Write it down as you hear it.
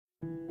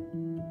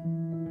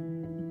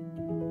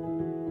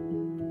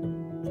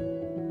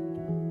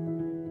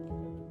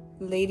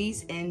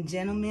Ladies and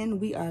gentlemen,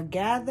 we are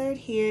gathered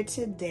here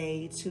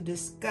today to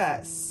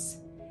discuss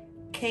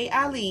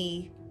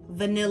Ttyl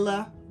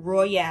Vanilla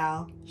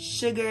Royale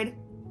Sugared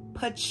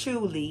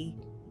Patchouli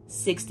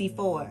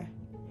 64.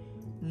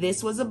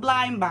 This was a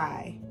blind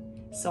buy,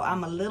 so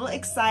I'm a little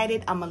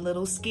excited, I'm a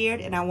little scared,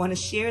 and I want to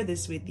share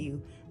this with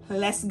you.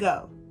 Let's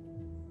go.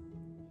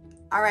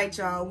 All right,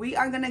 y'all, we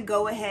are gonna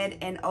go ahead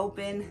and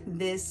open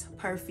this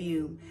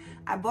perfume.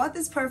 I bought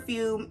this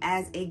perfume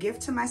as a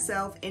gift to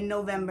myself in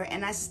November,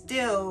 and I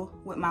still,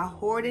 with my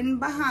hoarding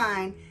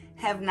behind,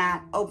 have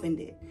not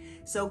opened it.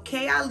 So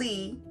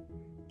Ttyl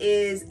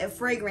is a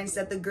fragrance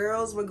that the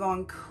girls were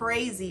going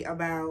crazy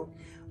about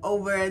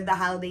over the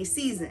holiday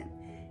season.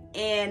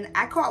 And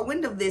I caught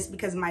wind of this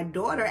because my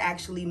daughter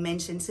actually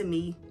mentioned to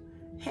me,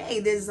 hey,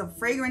 there's a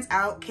fragrance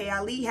out,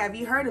 Ttyl, have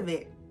you heard of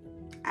it?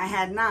 I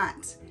had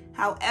not.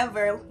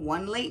 However,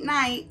 one late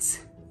night,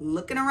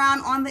 looking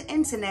around on the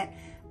internet,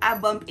 I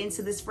bumped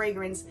into this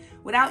fragrance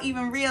without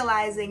even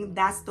realizing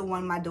that's the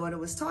one my daughter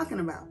was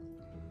talking about.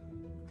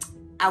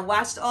 I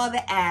watched all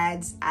the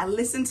ads, I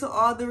listened to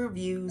all the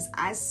reviews,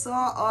 I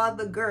saw all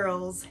the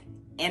girls,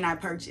 and I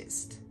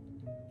purchased.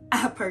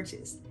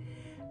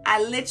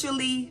 I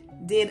literally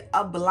did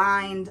a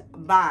blind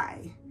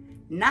buy.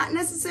 Not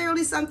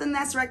necessarily something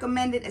that's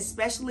recommended,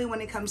 especially when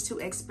it comes to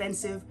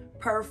expensive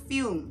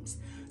perfumes.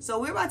 So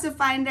we're about to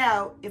find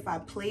out if I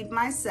played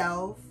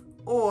myself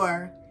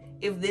or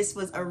if this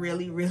was a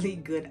really, really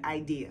good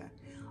idea.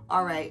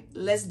 All right,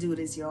 let's do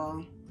this,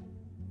 y'all.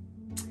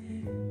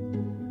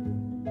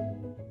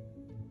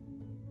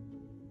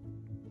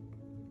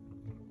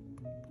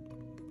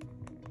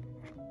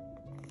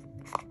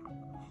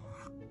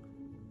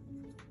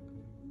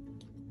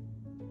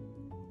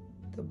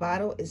 The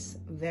bottle is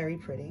very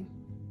pretty.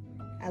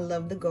 I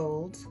love the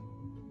gold.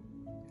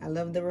 I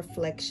love the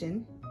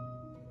reflection.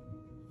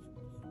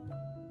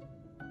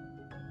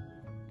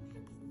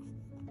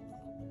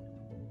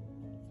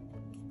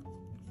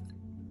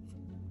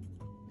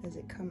 Does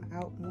it come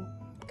out more?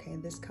 Okay,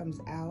 this comes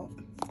out.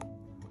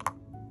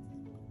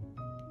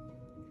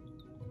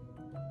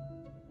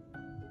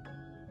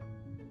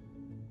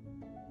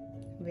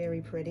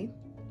 Very pretty.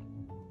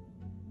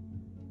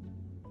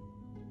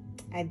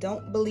 I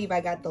don't believe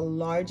I got the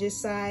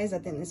largest size. I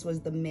think this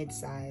was the mid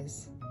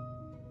size.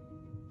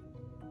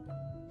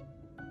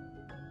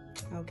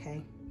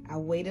 Okay, I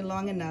waited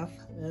long enough.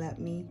 Let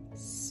me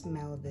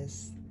smell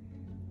this.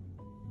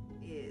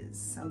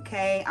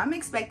 Okay, I'm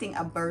expecting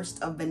a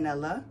burst of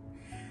vanilla.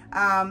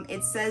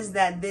 It says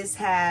that this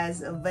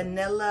has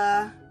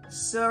vanilla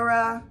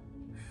sur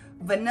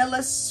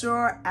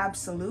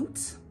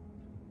absolute.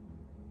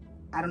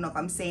 I don't know if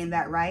I'm saying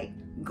that right.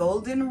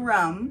 Golden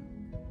rum,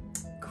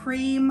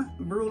 cream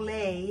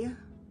brulee,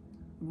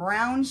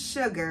 brown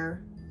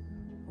sugar,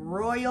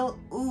 royal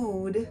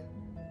oud,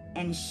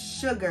 and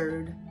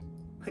sugared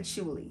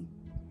patchouli.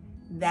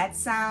 That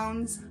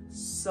sounds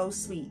so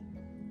sweet.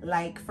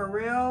 Like, for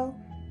real,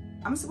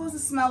 I'm supposed to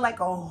smell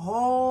like a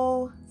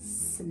whole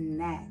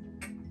snack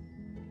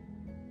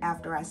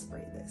after I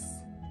spray this.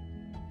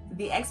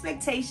 The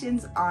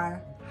expectations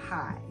are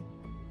high.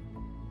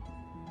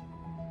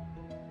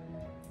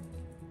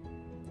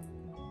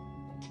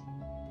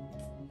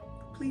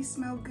 Please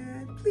smell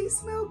good. Please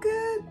smell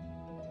good.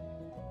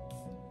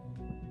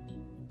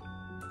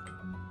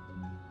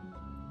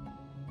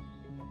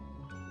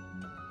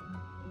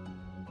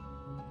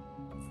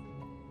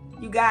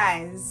 You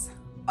guys,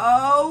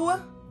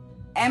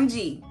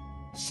 OMG,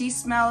 she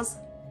smells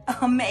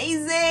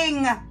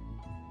amazing.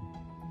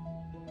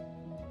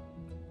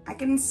 I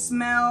can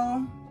smell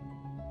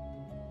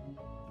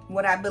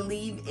what I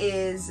believe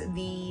is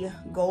the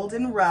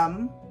golden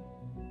rum.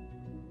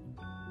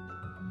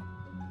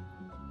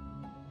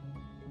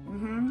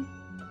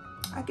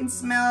 I can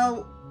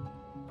smell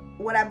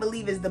what I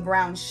believe is the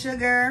brown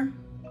sugar.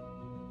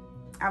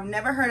 I've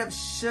never heard of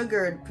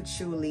sugared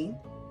patchouli.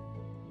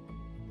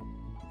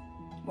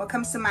 What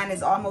comes to mind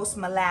is almost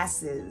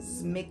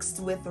molasses mixed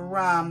with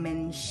rum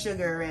and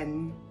sugar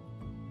and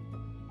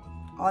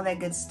all that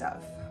good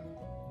stuff.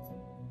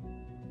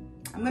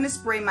 I'm gonna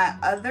spray my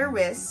other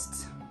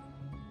wrist.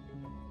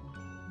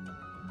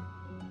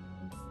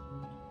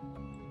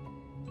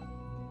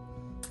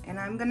 And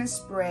I'm gonna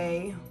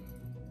spray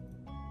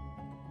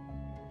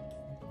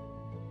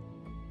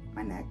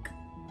my neck.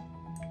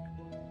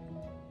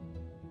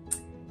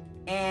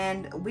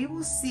 And we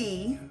will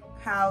see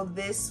how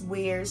this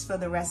wears for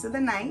the rest of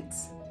the night.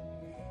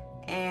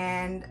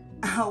 And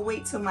I'll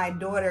wait till my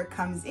daughter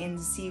comes in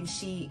to see if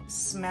she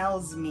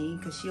smells me,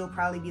 because she'll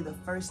probably be the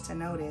first to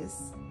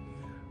notice.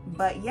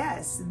 But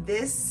yes,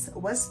 this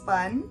was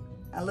fun,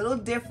 a little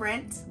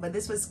different, but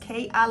this was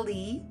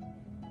Ttyl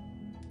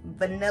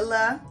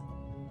Vanilla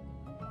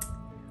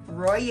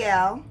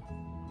Royale,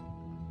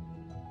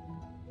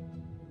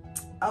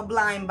 a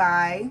blind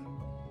buy,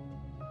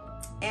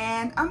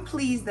 and I'm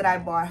pleased that I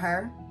bought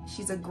her.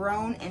 She's a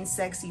grown and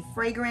sexy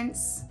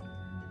fragrance.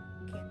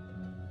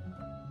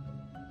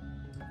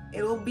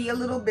 It'll be a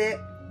little bit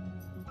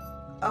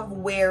of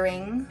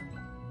wearing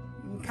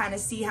kind of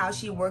see how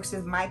she works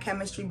with my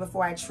chemistry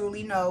before I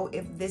truly know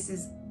if this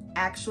is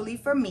actually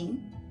for me.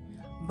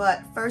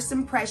 But first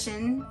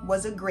impression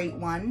was a great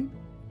one.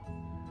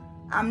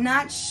 I'm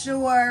not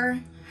sure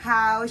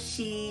how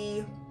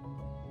she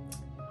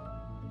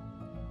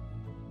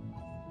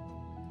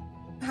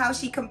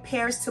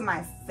compares to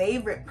my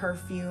favorite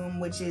perfume,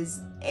 which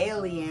is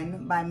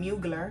Alien by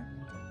Mugler.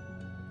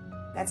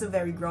 That's a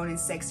very grown and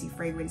sexy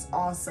fragrance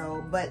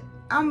also, but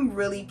I'm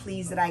really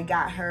pleased that I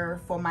got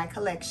her for my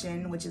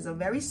collection, which is a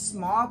very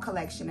small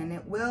collection, and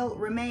it will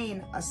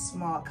remain a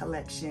small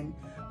collection,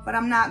 but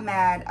I'm not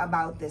mad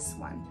about this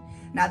one.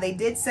 Now, they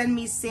did send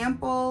me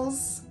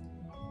samples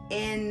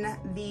in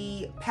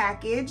the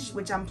package,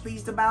 which I'm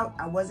pleased about.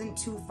 I wasn't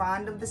too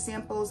fond of the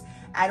samples.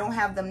 I don't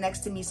have them next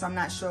to me, so I'm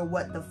not sure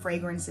what the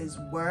fragrances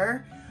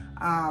were.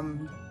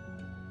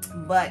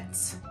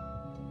 But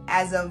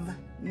as of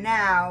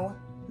now,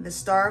 the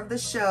star of the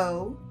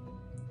show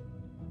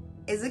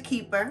is a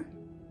keeper.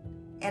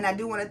 And I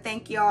do want to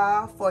thank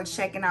y'all for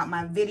checking out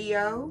my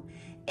video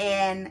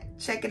and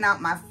checking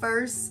out my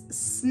first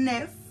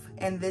sniff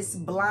and this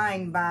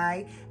blind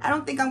buy. I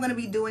don't think I'm going to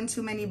be doing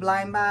too many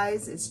blind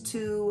buys. It's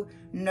too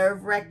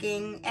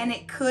nerve-wracking and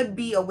it could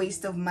be a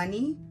waste of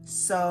money.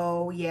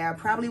 So yeah, I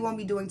probably won't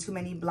be doing too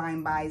many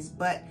blind buys,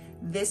 but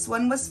this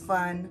one was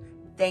fun.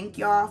 Thank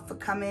y'all for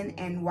coming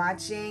and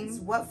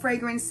watching. What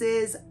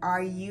fragrances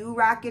are you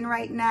rocking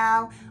right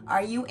now?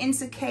 Are you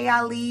into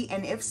Ttyl?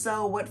 And if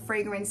so, what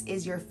fragrance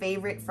is your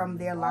favorite from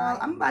their line?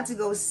 I'm about to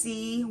go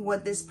see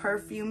what this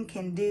perfume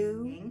can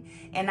do.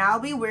 And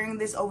I'll be wearing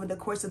this over the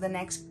course of the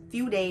next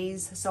few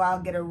days, so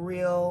I'll get a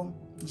real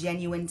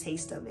genuine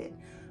taste of it.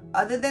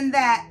 Other than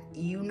that,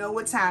 you know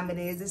what time it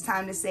is. It's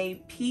time to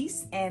say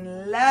peace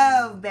and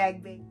love,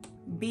 back baby.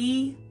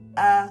 Be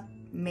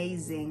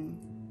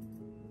amazing.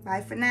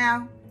 Bye for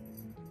now.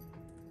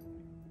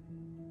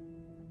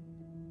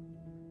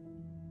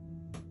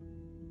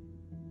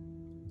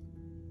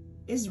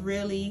 It's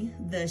really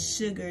the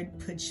sugared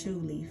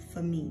patchouli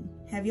for me.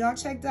 Have y'all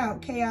checked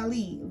out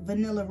Ttyl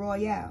Vanilla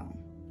Royale?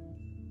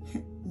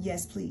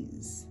 Yes,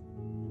 please.